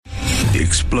The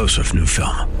explosive new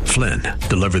film, Flynn,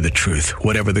 deliver the truth,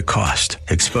 whatever the cost,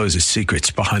 exposes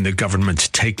secrets behind the government's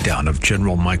takedown of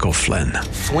General Michael Flynn.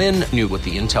 Flynn knew what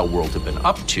the intel world had been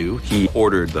up to. He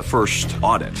ordered the first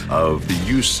audit of the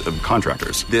use of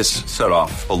contractors. This set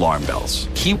off alarm bells.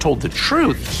 He told the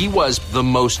truth. He was the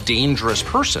most dangerous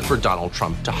person for Donald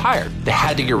Trump to hire. They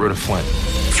had to get rid of Flynn.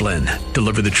 Flynn,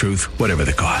 deliver the truth, whatever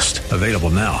the cost. Available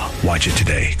now. Watch it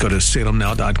today. Go to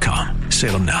salemnow.com.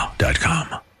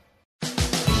 salemnow.com.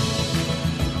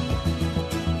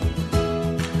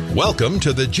 Welcome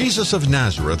to the Jesus of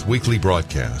Nazareth weekly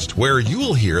broadcast, where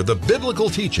you'll hear the biblical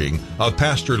teaching of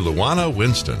Pastor Luana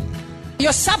Winston.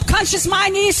 Your subconscious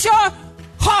mind is your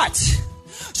heart.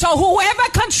 So whoever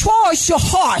controls your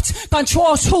heart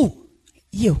controls who?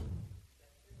 You.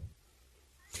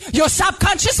 Your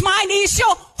subconscious mind is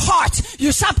your heart.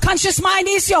 Your subconscious mind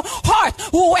is your heart.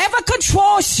 Whoever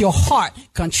controls your heart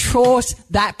controls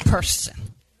that person.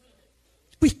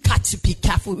 We got to be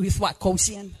careful with what goes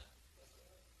in.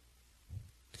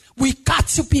 We got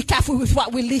to be careful with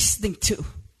what we're listening to.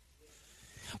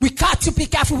 We got to be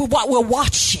careful with what we're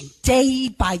watching day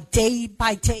by day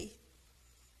by day.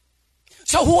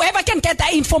 So whoever can get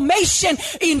that information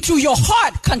into your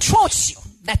heart controls you.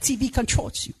 That TV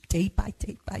controls you day by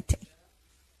day by day.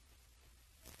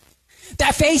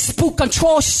 That Facebook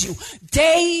controls you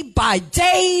day by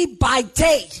day by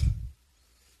day.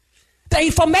 The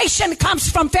information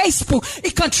comes from Facebook.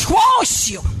 It controls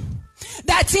you.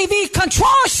 That TV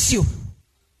controls you.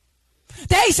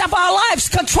 Days of our lives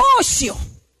controls you.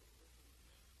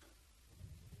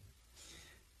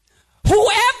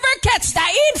 Whoever gets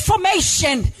that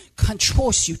information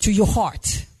controls you to your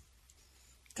heart.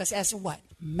 Because as what?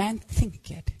 Man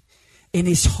thinketh in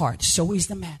his heart, so is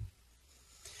the man.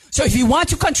 So if you want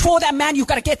to control that man, you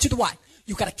got to get to the what?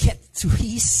 You got to get to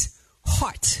his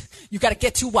heart. You got to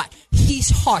get to what? His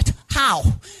heart. How?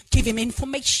 Give him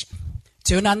information.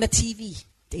 Turn on the TV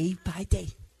day by day.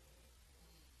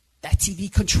 That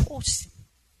TV controls him.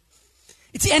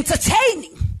 It's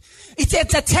entertaining. It's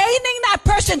entertaining that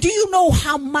person. Do you know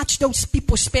how much those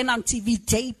people spend on TV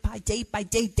day by day by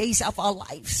day, days of our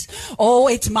lives? Oh,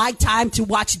 it's my time to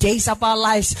watch Days of Our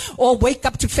Lives. Or wake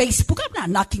up to Facebook. I'm not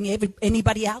knocking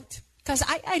anybody out. Because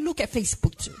I look at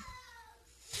Facebook too.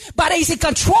 But is it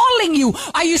controlling you?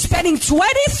 Are you spending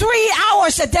 23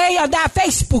 hours a day on that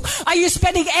Facebook? Are you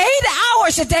spending 8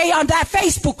 hours a day on that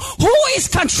Facebook? Who is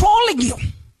controlling you?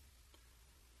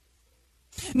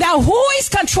 Now, who is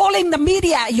controlling the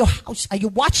media at your house? Are you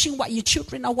watching what your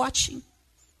children are watching?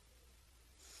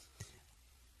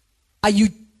 Are you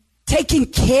taking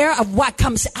care of what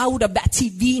comes out of that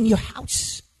TV in your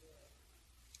house?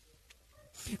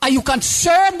 Are you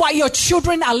concerned what your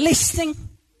children are listening?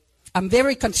 I'm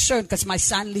very concerned because my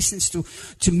son listens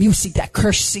to music that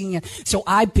cursing. So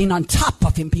I've been on top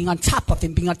of him, being on top of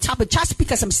him. Just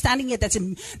because I'm standing here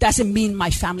doesn't mean my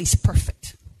family's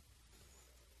perfect.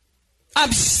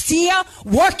 I'm still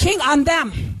working on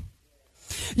them.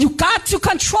 You got to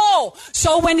control.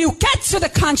 So when you get to the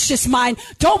conscious mind,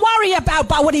 don't worry about,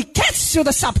 but when it gets to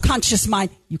the subconscious mind,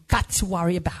 you got to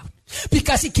worry about.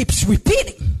 Because it keeps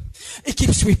repeating. It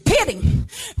keeps repeating.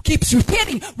 Keeps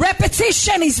repeating.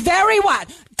 Repetition is very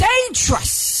what?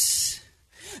 Dangerous.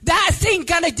 That thing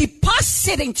gonna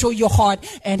deposit into your heart,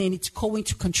 and then it's going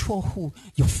to control who?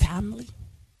 Your family,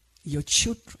 your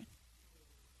children,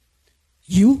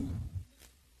 you.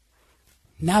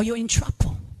 Now you're in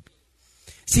trouble.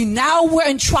 See, now we're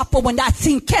in trouble when that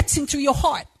thing gets into your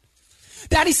heart.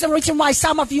 That is the reason why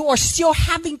some of you are still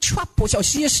having troubles or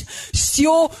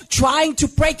still trying to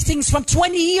break things from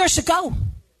 20 years ago.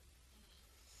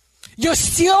 You're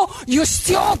still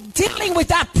dealing with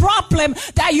that problem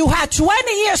that you had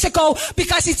 20 years ago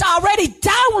because it's already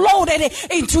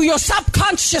downloaded into your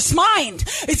subconscious mind.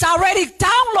 It's already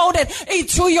downloaded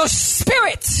into your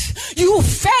spirit. You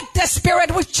fed the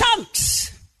spirit with chunks.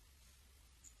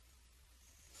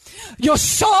 Your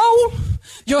soul,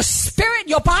 your spirit,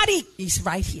 your body is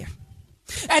right here.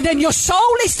 And then your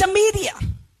soul is the media.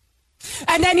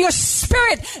 And then your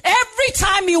spirit, every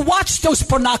time you watch those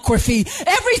pornography,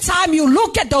 every time you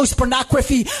look at those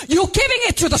pornography, you're giving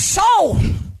it to the soul.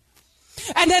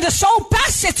 And then the soul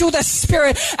passes it to the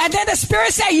spirit. And then the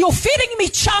spirit says, you're feeding me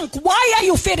junk. Why are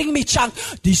you feeding me junk?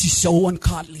 This is so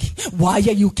ungodly. Why are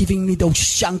you giving me those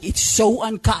junk? It's so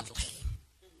ungodly.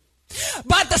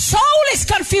 But the soul is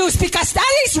confused because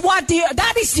that is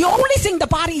the only thing the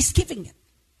body is giving it.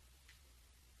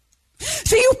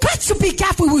 So you got to be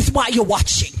careful with what you're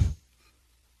watching.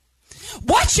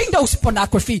 watching those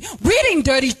pornography, reading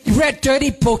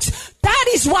dirty books. That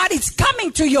is what is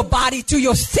coming to your body, to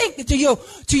your thinking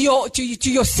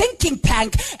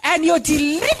tank, and you're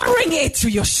delivering it to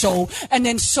your soul, and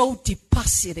then so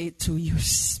deposit it to your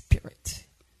spirit.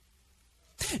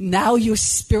 Now your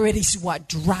spirit is what?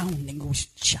 Drowning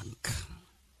with junk.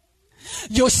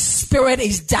 Your spirit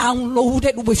is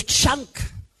downloaded with junk.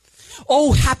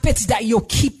 Old habits that you're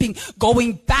keeping,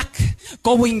 going back.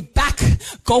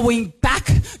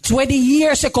 20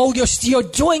 years ago, you're still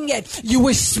doing it. You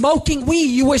were smoking weed.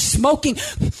 You were sniffing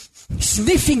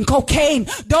cocaine.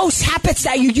 Those habits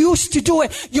that you used to do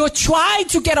it, you're trying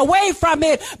to get away from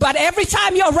it. But every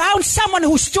time you're around someone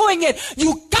who's doing it,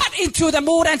 you got into the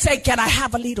mood and say, can I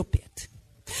have a little bit?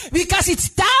 Because it's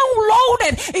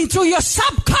downloaded into your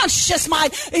subconscious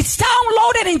mind. It's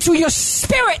downloaded into your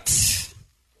spirit.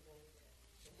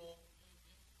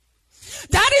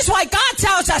 That is why God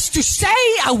tells us to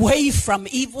stay away from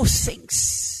evil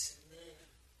things.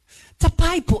 The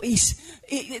Bible is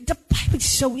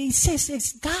so, it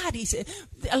says God is,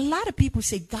 a lot of people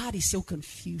say God is so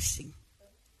confusing.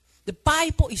 The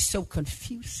Bible is so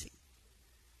confusing.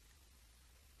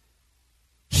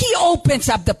 He opens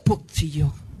up the book to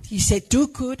you. He said, do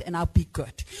good and I'll be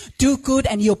good. Do good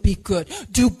and you'll be good.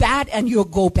 Do bad and you'll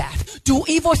go bad. Do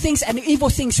evil things and evil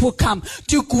things will come.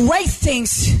 Do great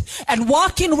things and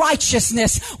walk in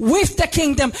righteousness with the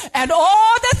kingdom, and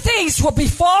all the things will be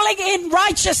falling in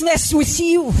righteousness with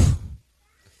you.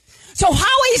 So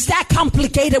how is that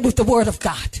complicated with the word of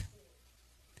God?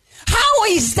 How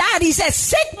is that? He says,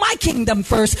 seek my kingdom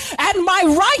first and my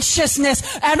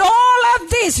righteousness, and all of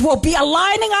this will be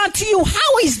aligning unto you.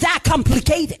 How is that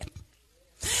complicated?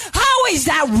 How is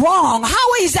that wrong?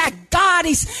 How is that God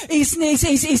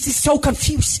is so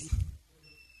confusing?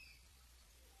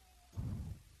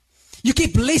 You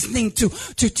keep listening to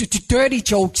dirty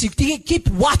jokes. You keep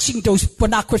watching those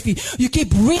pornography. You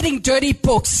keep reading dirty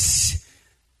books.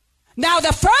 Now,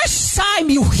 the first time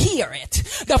you hear it,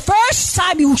 the first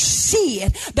time you see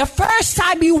it, the first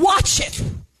time you watch it,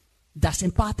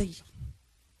 doesn't bother you.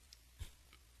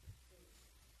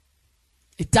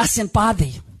 It doesn't bother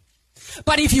you.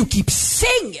 But if you keep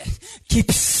singing, keep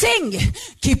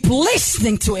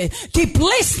listening to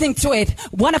it.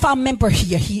 One of our member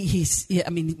here,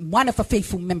 one of a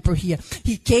faithful member here,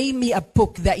 he gave me a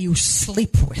book that you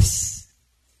sleep with.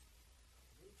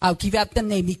 I'll give out the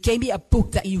name. He gave me a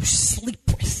book that you sleep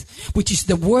with, which is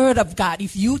the Word of God.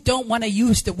 If you don't want to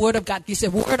use the Word of God, it's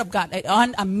the Word of God.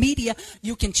 On a media,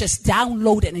 you can just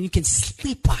download it and you can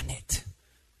sleep on it.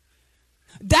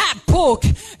 That book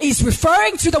is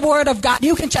referring to the Word of God.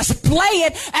 You can just play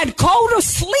it and go to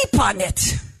sleep on it.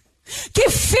 Keep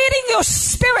feeding your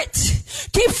spirit.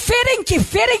 Keep feeding.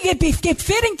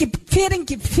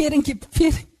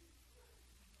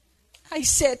 I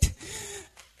said,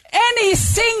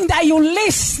 anything that you're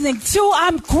listening to,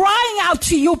 I'm crying out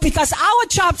to you, because our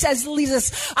jobs as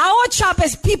leaders, our job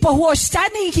as people who are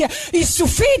standing here is to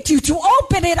feed you, to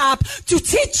open it up, to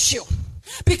teach you.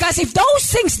 Because if those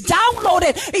things download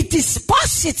it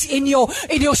deposits in your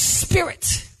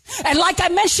spirit. And like I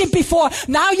mentioned before,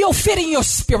 now you're feeding your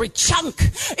spirit junk.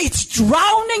 It's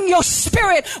drowning your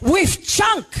spirit with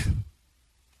junk.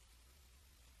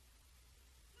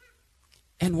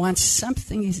 And once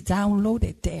something is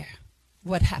downloaded there,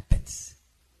 what happens?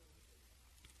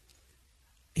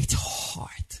 It's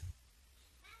hard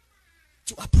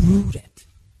to uproot it.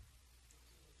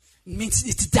 It means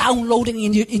it's downloading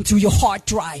into your hard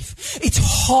drive. It's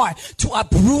hard to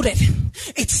uproot it.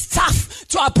 It's tough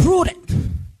to uproot it.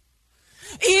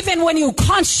 Even when you're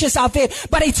conscious of it,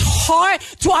 but it's hard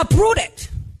to uproot it.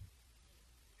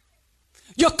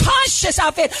 You're conscious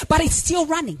of it, but it's still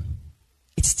running.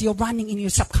 It's still running in your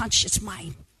subconscious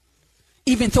mind.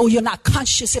 Even though you're not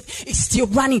conscious of it, it's still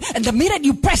running. And the minute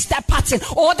you press that button,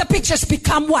 all the pictures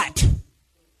become what?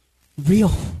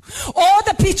 Real. All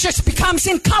the pictures becomes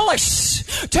in colors.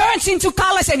 Turns into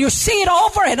colors, and you see it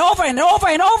over and over and over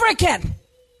and over again.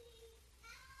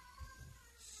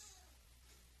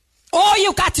 All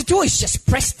you got to do is just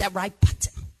press that right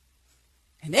button.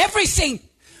 And everything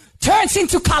turns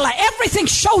into color. Everything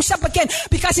shows up again,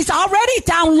 because it's already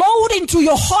downloaded into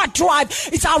your hard drive.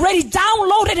 It's already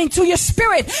downloaded into your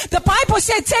spirit. The Bible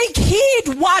said, take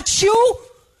heed what you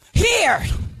hear.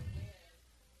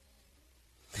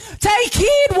 Take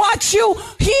heed what you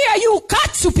hear. You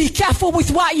got to be careful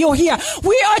with what you hear.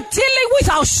 We are dealing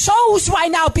with our souls right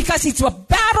now, because it's a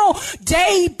battle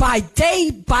day by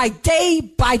day by day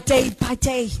by day by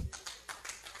day.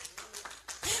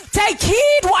 Take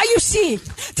heed what you see.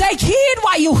 Take heed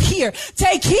what you hear.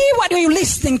 Take heed what you're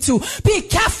listening to. Be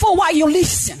careful what you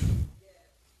listen.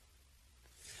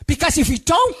 Because if you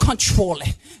don't control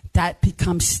it, that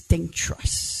becomes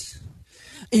dangerous.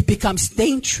 It becomes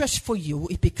dangerous for you.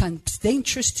 It becomes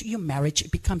dangerous to your marriage.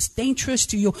 It becomes dangerous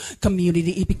to your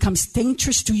community. It becomes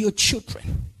dangerous to your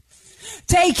children.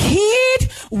 Take heed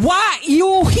what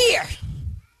you hear.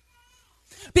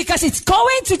 Because it's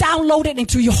going to download it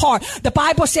into your heart. The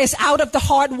Bible says out of the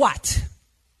heart what?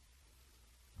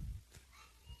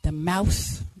 The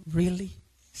mouth really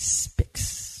speaks.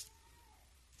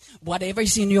 Whatever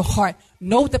is in your heart,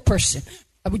 know the person.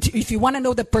 If you want to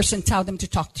know the person, tell them to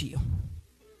talk to you.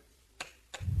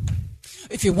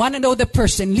 If you want to know the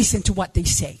person, listen to what they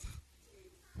say.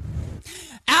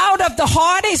 Out of the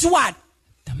heart is what?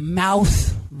 The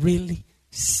mouth really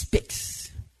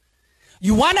speaks.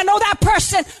 You want to know that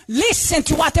person? Listen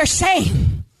to what they're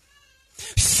saying.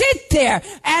 Sit there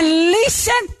and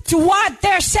listen to what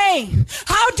they're saying.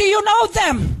 How do you know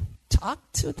them? Talk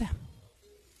to them.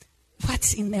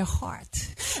 What's in their heart?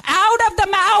 Out of the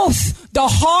mouth, the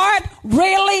heart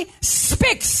really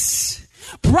speaks.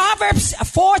 Proverbs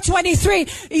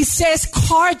 4:23, it says,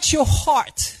 guard your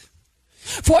heart.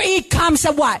 For it comes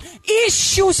a what?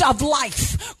 Issues of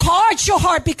life. Guard your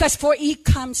heart because for it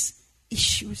comes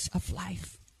issues of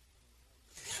life.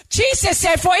 Jesus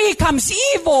said, for it comes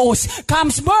evils,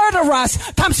 comes murderers,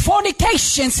 comes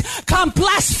fornications, come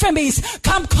blasphemies,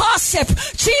 come gossip.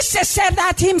 Jesus said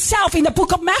that himself in the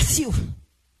book of Matthew.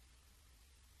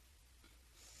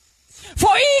 For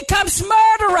it comes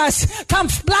murderers,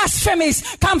 comes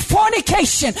blasphemies, come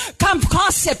fornication, come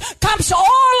gossip, comes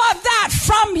all of that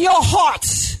from your heart.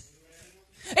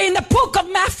 In the book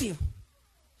of Matthew.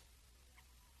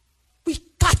 We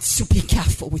got to be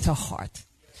careful with our heart.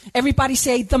 Everybody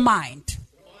say the mind.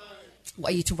 I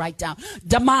want you to write down.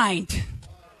 The mind.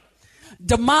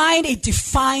 The mind, it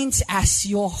defines as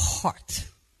your heart.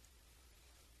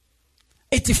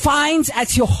 It defines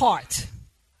as your heart.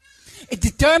 It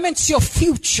determines your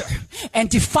future and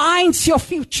defines your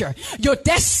future. Your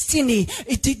destiny.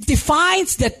 It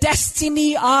defines the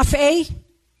destiny of a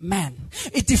man.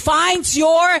 It defines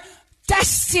your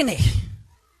destiny.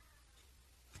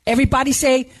 Everybody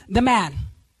say the man.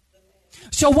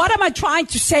 So what am I trying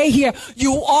to say here?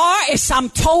 You are a sum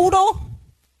total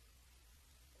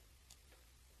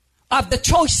of the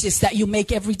choices that you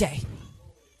make every day.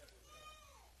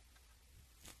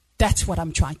 That's what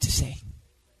I'm trying to say.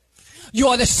 You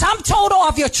are the sum total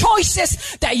of your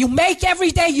choices that you make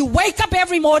every day. You wake up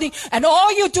every morning and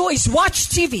all you do is watch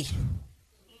TV.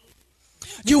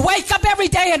 You wake up every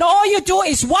day and all you do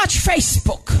is watch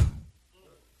Facebook.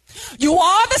 You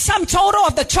are the sum total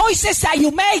of the choices that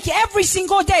you make every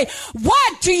single day.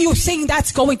 What do you think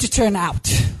that's going to turn out?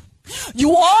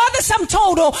 You are the sum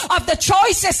total of the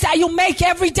choices that you make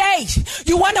every day.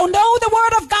 You want to know the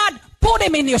word of God? Put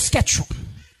him in your schedule.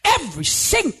 Every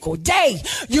single day.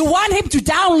 You want him to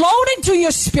download into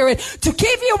your spirit, to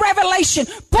give you revelation.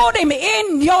 Put him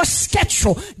in your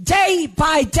schedule. Day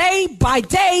by day by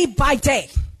day by day.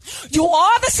 You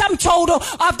are the sum total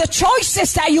of the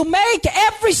choices that you make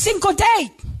every single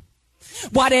day.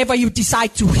 Whatever you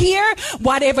decide to hear,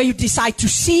 whatever you decide to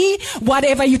see,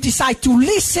 whatever you decide to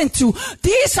listen to,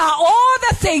 these are all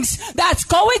the things that's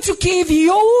going to give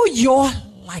you your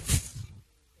life.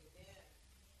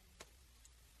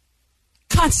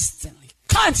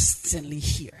 Constantly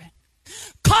hearing.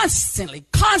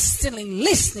 Constantly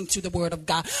listening to the word of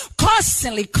God.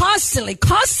 Constantly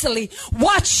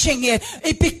watching it.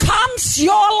 It becomes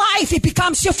your life. It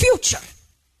becomes your future.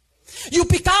 You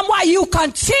become what you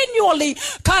continually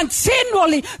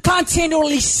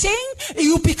sing.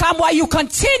 You become what you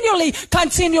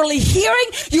continually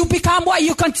hearing. You become what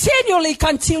you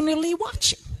continually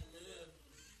watching.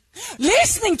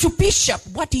 Listening to Bishop,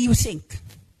 what do you think?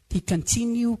 He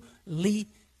continually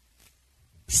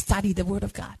study the word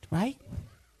of God, right?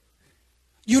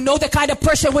 You know the kind of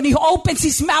person when he opens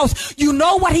his mouth, you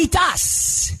know what he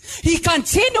does. He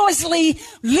continuously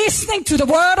listening to the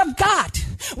word of God.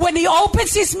 When he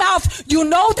opens his mouth, you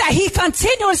know that he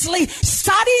continuously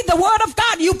study the word of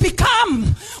God. You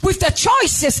become with the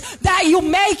choices that you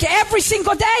make every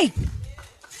single day.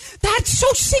 That's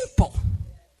so simple.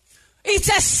 It's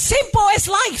as simple as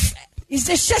life. It's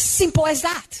just simple as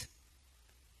that.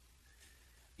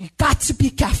 You got to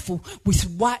be careful with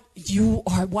what you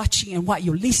are watching and what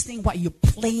you're listening, what you're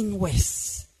playing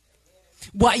with.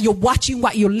 What you're watching,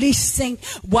 what you're listening,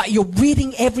 what you're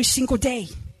reading every single day.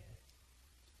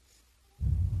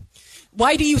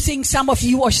 Why do you think some of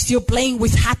you are still playing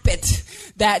with habit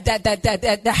that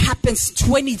happens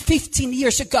 20, 15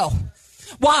 years ago?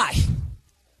 Why?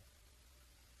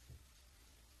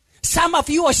 Some of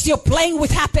you are still playing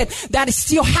with habit that is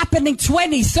still happening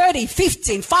 20, 30,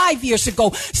 15, 5 years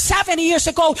ago, 7 years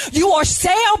ago. You are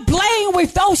still playing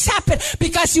with those habits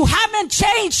because you haven't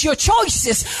changed your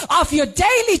choices of your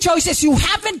daily choices. You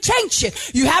haven't changed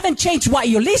it. You haven't changed what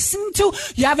you're listening to.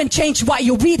 You haven't changed what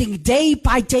you're reading day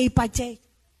by day by day.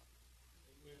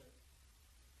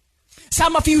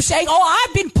 Some of you saying, oh,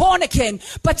 I've been born again.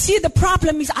 But see, the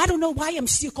problem is, I don't know why I'm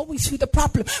still going through the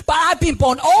problem. But I've been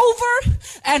born over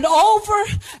and over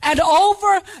and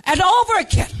over and over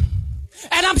again.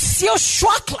 And I'm still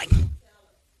struggling.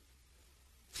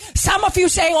 Some of you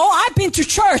saying, oh, I've been to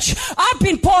church. I've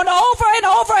been born over and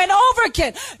over and over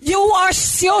again. You are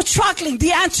still struggling.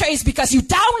 The answer is because you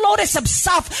downloaded some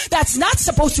stuff that's not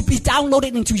supposed to be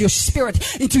downloaded into your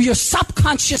spirit, into your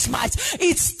subconscious mind.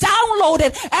 It's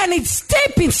downloaded and it's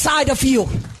deep inside of you.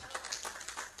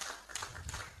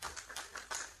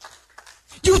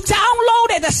 You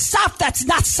downloaded the stuff that's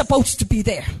not supposed to be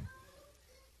there.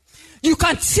 You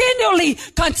continually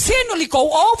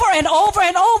go over and over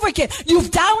and over again.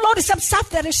 You've downloaded some stuff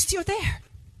that is still there.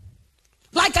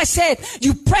 Like I said,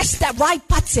 you press that right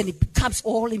button, it becomes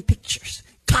all in pictures.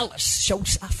 Colors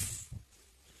shows up.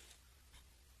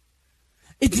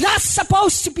 It's not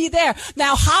supposed to be there.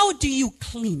 Now, how do you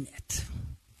clean it?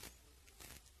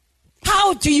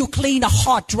 How do you clean a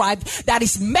hard drive that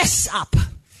is messed up?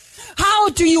 How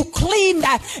do you clean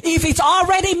that if it's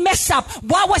already messed up?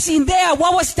 What was in there?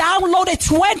 What was downloaded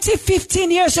 20,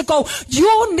 15 years ago?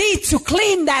 You need to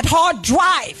clean that hard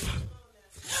drive.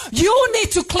 You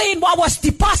need to clean what was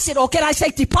deposited, or can I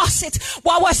say deposit?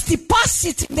 What was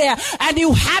deposited there, and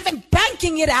you haven't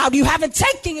banking it out. You haven't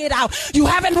taken it out. You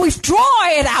haven't withdrawn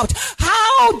it out.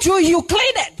 How do you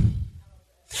clean it?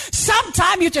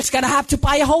 Sometime you're just going to have to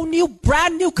buy a whole new,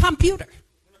 brand new computer.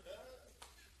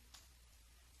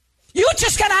 You're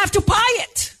just going to have to buy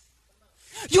it.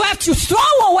 You have to throw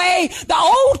away the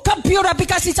old computer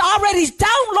because it's already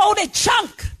downloaded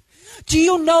junk. Do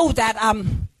you know that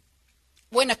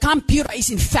when a computer is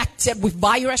infected with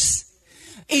virus,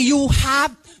 you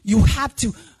have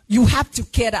to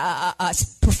get a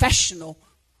professional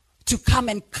to come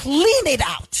and clean it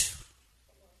out.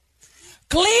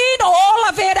 Clean all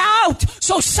of it out.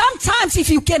 So sometimes if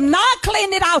you cannot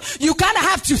clean it out, you're going to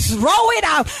have to throw it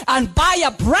out and buy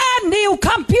a brand new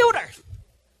computer.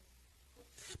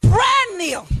 Brand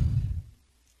new.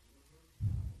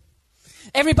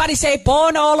 Everybody say,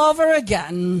 born all over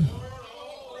again.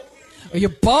 You're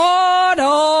born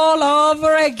all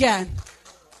over again.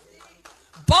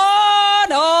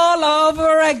 Born all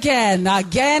over again.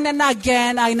 Again and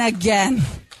again and again.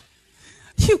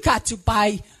 You got to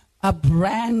buy a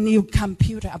brand new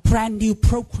computer, a brand new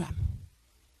program.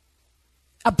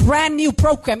 A brand new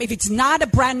program. If it's not a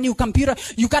brand new computer,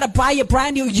 you got to buy a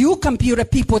brand new computer,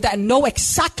 people that know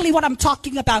exactly what I'm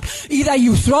talking about. Either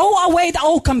you throw away the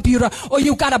old computer or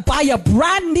you got to buy a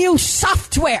brand new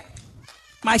software.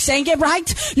 Am I saying it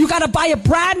right? You got to buy a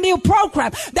brand new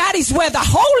program. That is where the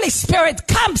Holy Spirit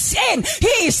comes in.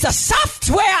 He is the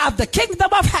software of the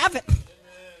kingdom of heaven.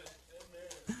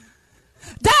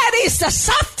 That is the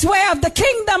software of the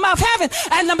kingdom of heaven.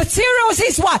 And the materials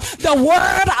is what? The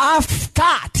Word of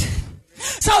God.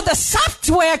 So the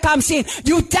software comes in.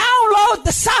 You download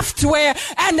the software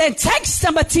and then takes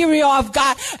the material of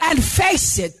God and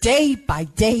face it day by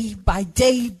day by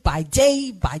day by day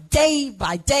by day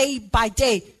by day by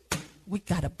day. We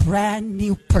got a brand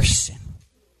new person.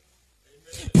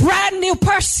 Brand new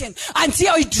person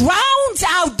until it drowns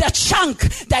out the chunk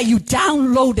that you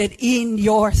downloaded in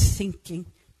your thinking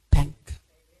bank,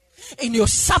 in your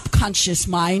subconscious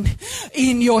mind,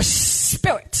 in your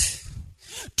spirit.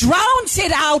 Drowns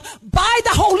it out by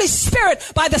the Holy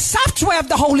Spirit, by the software of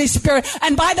the Holy Spirit,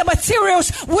 and by the materials,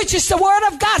 which is the Word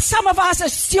of God. Some of us are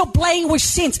still playing with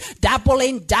sins. Dabble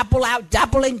in, dabble out,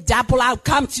 dabble in, dabble out.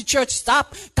 Come to church,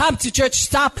 stop. Come to church,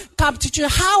 stop. Come to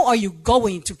church. How are you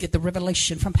going to get the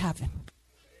revelation from heaven?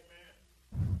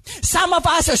 Some of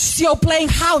us are still playing,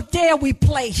 how dare we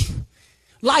play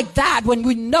like that when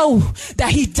we know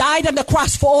that He died on the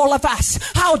cross for all of us?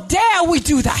 How dare we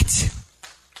do that?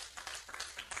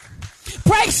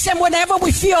 Praise Him whenever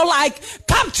we feel like.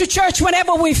 Come to church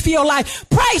whenever we feel like.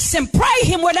 Praise Him, pray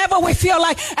Him whenever we feel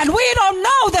like. And we don't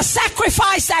know the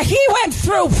sacrifice that He went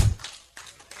through.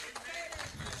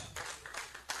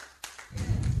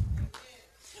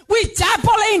 We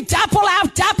dabble in, dabble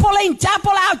out, dabble in,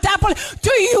 dabble out, dabble in.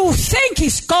 Do you think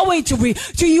He's going to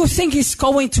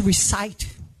recite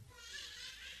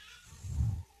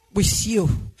with you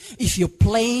if you're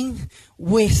playing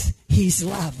with His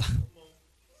love?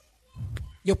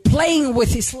 You're playing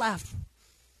with His love.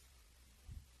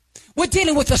 We're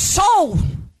dealing with the soul.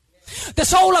 the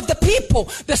soul of the people,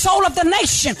 the soul of the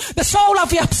nation, the soul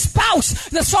of your spouse,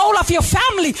 the soul of your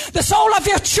family, the soul of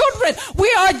your children.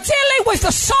 We are dealing with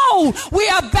the soul. We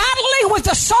are battling with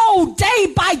the soul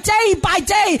day by day by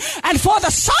day. And for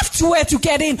the software to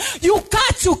get in, you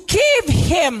got to give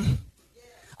him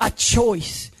a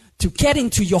choice to get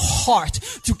into your heart,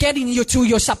 to get into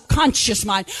your subconscious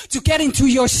mind, to get into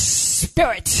your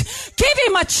spirit. Give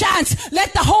him a chance.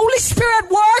 Let the Holy Spirit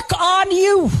work on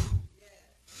you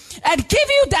and give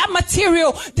you that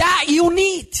material that you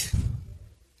need.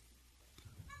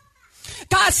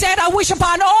 God said, I wish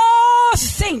upon all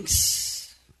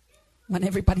things. I want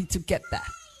everybody to get that.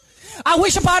 I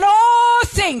wish upon all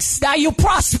things that you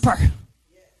prosper.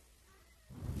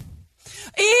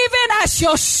 Even as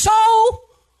your soul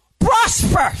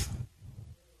prosper.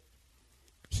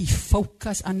 He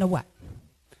focused on the what?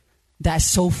 That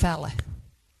soul fella.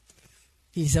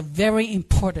 He's a very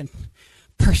important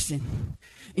person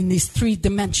in these three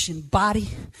dimensions: body,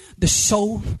 the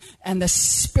soul, and the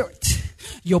spirit.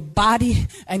 Your body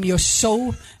and your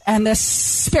soul and the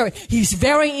spirit. He's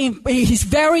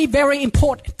very, very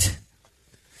important.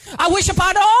 I wish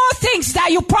upon all things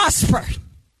that you prosper.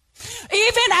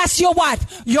 Even as your what?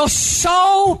 Your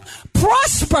soul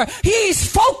prosper.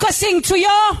 He's focusing to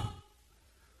your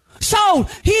soul.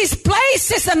 He's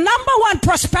places the number one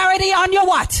prosperity on your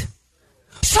what?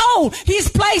 Soul. He's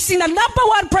placing the number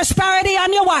one prosperity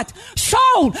on your what?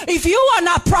 Soul. If you are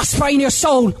not prospering in your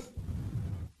soul,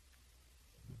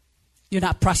 you're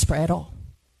not prosper at all.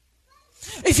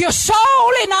 If your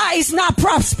soul is not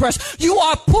prosperous, you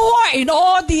are poor in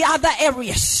all the other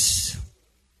areas.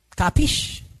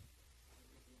 Capish?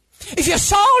 If your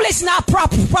soul is not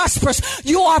prosperous,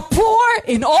 you are poor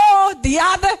in all the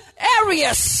other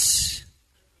areas.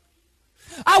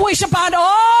 I wish upon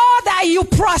all that you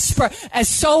prosper, as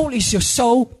soul is your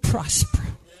soul prosper.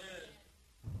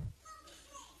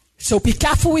 So be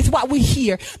careful with what we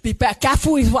hear. Be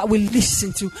careful with what we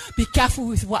listen to. Be careful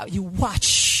with what you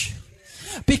watch.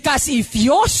 Because if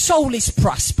your soul is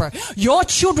prosper, your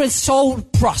children's soul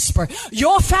prosper,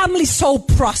 your family's soul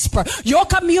prosper, your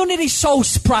community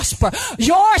souls prosper,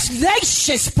 your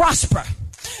nations prosper.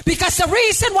 Because the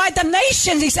reason why the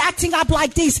nation is acting up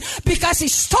like this, because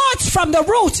it starts from the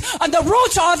roots, and the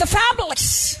roots are the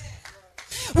families.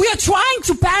 We are trying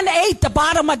to band-aid the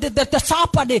bottom of the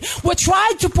top of it. We're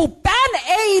trying to put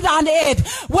band-aid on it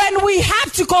when we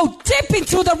have to go deep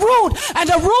into the root, and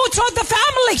the roots are the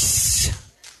families.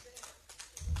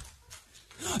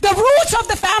 The roots of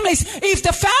the families. If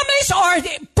the families are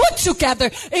put together,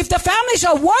 if the families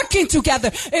are working together,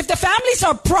 if the families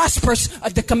are prosperous,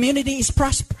 the community is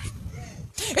prosperous.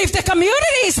 If the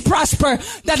community is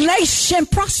prosperous, the nation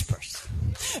prospers.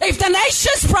 If the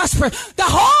nations prosper, the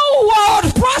whole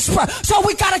world prospers. So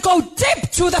we got to go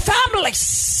deep to the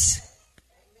families.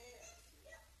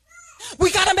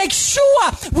 We got to make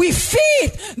sure we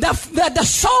feed the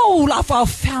soul of our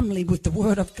family with the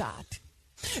word of God.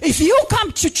 If you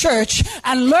come to church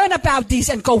and learn about this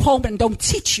and go home and don't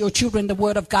teach your children the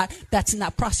word of God, that's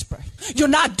not prosper. You're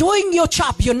not doing your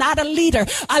job. You're not a leader.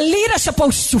 A leader is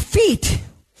supposed to feed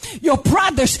your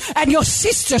brothers and your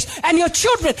sisters and your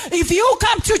children. If you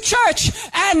come to church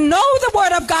and know the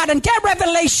word of God and get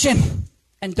revelation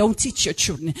and don't teach your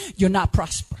children, you're not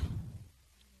prosper.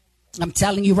 I'm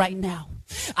telling you right now,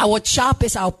 our job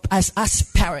as us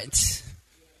parents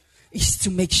is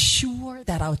to make sure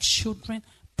that our children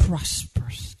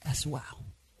prospers as well.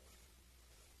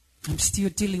 I'm still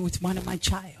dealing with one of my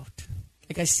child.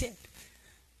 Like I said,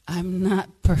 I'm not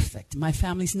perfect. My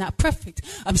family's not perfect.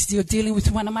 I'm still dealing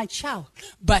with one of my child.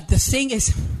 But the thing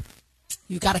is,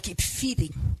 you got to keep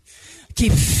feeding.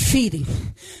 Keep feeding.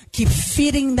 Keep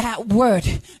feeding that word.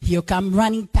 He'll come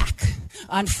running back.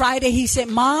 On Friday, he said,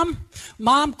 Mom,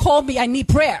 call me. I need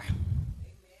prayer.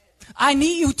 I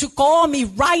need you to call me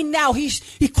right now. He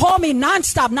called me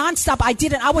nonstop.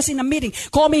 I was in a meeting.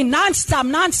 Call me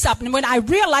nonstop. And when I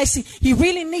realized he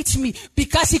really needs me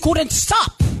because he couldn't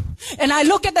stop. And I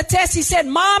look at the text. He said,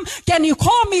 Mom, can you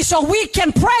call me so we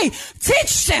can pray?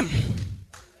 Teach them.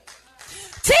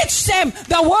 Teach them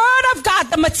the word of God,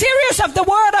 the materials of the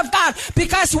word of God.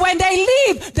 Because when they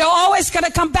leave, they're always going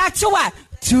to come back to what?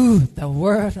 To the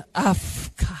word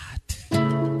of God.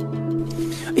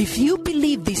 If you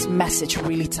believe this message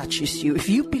really touches you, if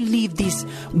you believe this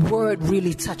word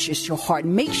really touches your heart,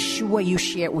 make sure you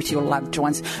share it with your loved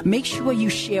ones. Make sure you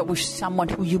share it with someone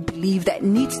who you believe that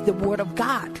needs the word of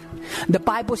God. The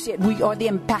Bible said we are the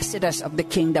ambassadors of the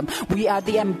kingdom. We are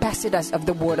the ambassadors of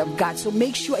the word of God. So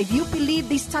make sure, if you believe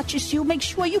this touches you, make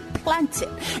sure you plant it.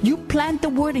 You plant the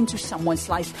word into someone's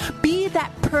life. Be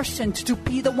that person to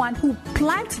be the one who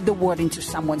plants the word into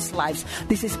someone's lives.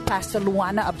 This is Pastor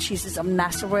Luana of Jesus of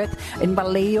Nazareth in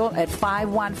Vallejo at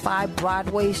 515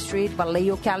 Broadway Street,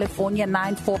 Vallejo, California,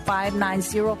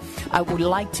 94590. I would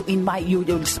like to invite you,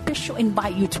 special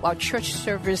invite you to our church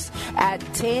service at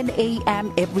 10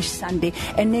 a.m. every Sunday,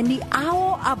 and in the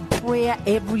hour of prayer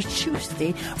every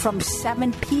Tuesday from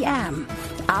 7 p.m.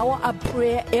 Hour of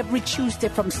prayer every Tuesday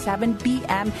from 7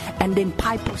 p.m. and then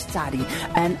Bible study.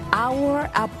 An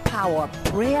hour of power,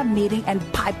 prayer meeting and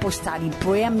Bible study.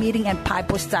 Prayer meeting and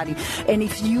Bible study. And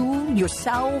if you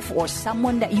yourself or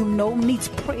someone that you know needs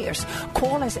prayers,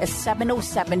 call us at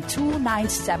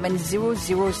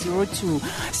 707-297-0002.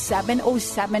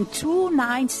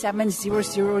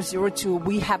 707-297-0002.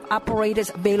 We have operators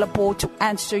available to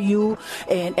answer you,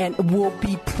 and we'll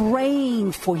be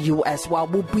praying for you as well.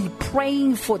 We'll be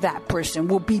praying for that person.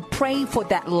 We'll be praying for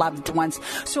that loved ones.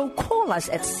 So call us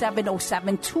at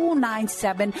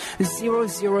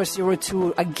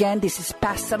 707-297-0002. Again, this is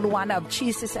Pastor Luana of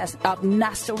Jesus of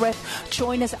Nazareth.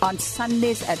 Join us on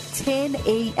Sundays at 10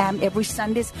 a.m. every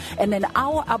Sundays, and an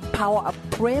hour of power of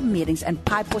prayer meetings and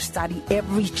Bible study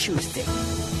every Tuesday.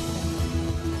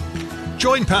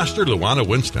 Join Pastor Luana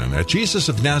Winston at Jesus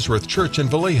of Nazareth Church in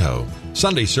Vallejo.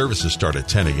 Sunday services start at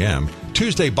 10 a.m.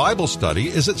 Tuesday Bible study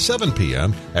is at 7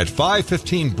 p.m. at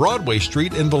 515 Broadway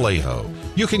Street in Vallejo.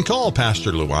 You can call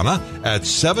Pastor Luana at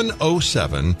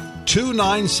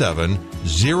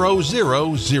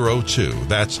 707-297-0002.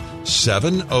 That's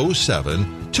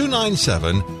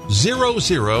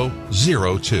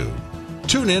 707-297-0002.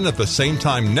 Tune in at the same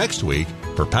time next week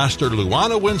for Pastor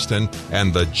Luana Winston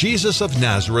and the Jesus of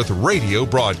Nazareth radio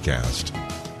broadcast.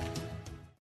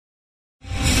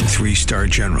 3-star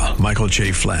General Michael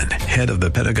J. Flynn, head of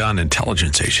the Pentagon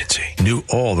Intelligence Agency, knew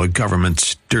all the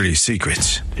government's dirty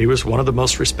secrets. He was one of the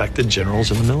most respected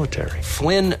generals in the military.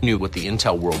 Flynn knew what the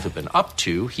intel world had been up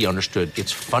to. He understood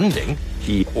its funding.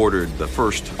 He ordered the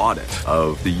first audit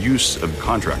of the use of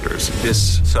contractors.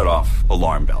 This set off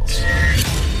alarm bells.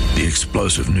 The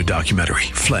explosive new documentary,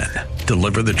 Flynn,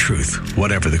 Deliver the Truth,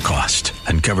 Whatever the Cost,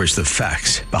 uncovers the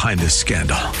facts behind this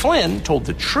scandal. Flynn told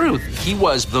the truth. He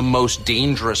was the most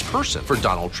dangerous person for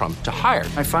Donald Trump to hire.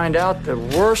 I find out the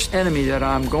worst enemy that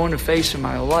I'm going to face in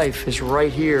my life is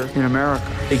right here in America.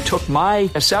 They took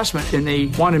my assessment and they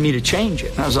wanted me to change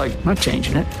it. And I was like, I'm not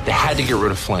changing it. They had to get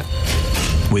rid of Flynn.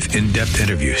 With in-depth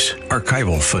interviews,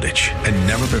 archival footage, and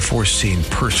never-before-seen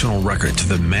personal records of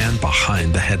the man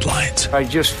behind the headlines. I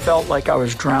just felt like I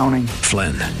was drowning.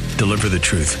 Flynn, Deliver the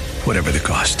Truth, Whatever the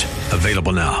Cost.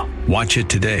 Available now. Watch it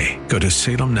today. Go to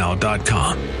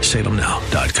salemnow.com.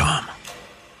 salemnow.com.